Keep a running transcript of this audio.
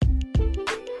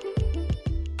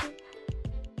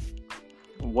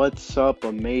What's up,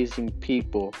 amazing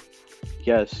people?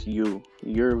 Yes,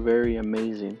 you're very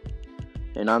amazing.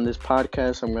 And on this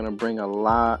podcast, I'm gonna bring a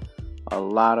lot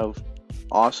of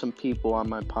awesome people on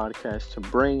my podcast to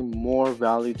bring more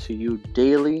value to you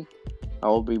daily. I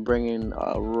will be bringing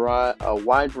a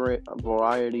wide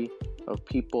variety of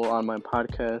people on my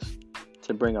podcast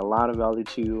to bring a lot of value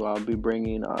to you. I'll be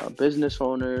bringing business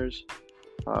owners,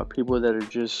 people that are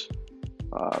just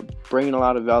bringing a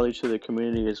lot of value to the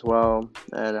community as well.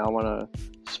 And I want to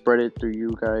spread it through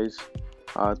you guys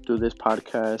through this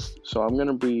podcast. So I'm going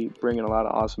to be bringing a lot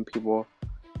of awesome people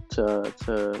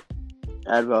to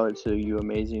add value to you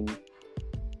amazing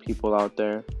people out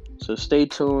there. So stay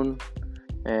tuned,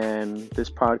 and this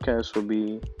podcast will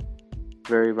be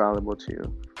very valuable to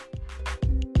you.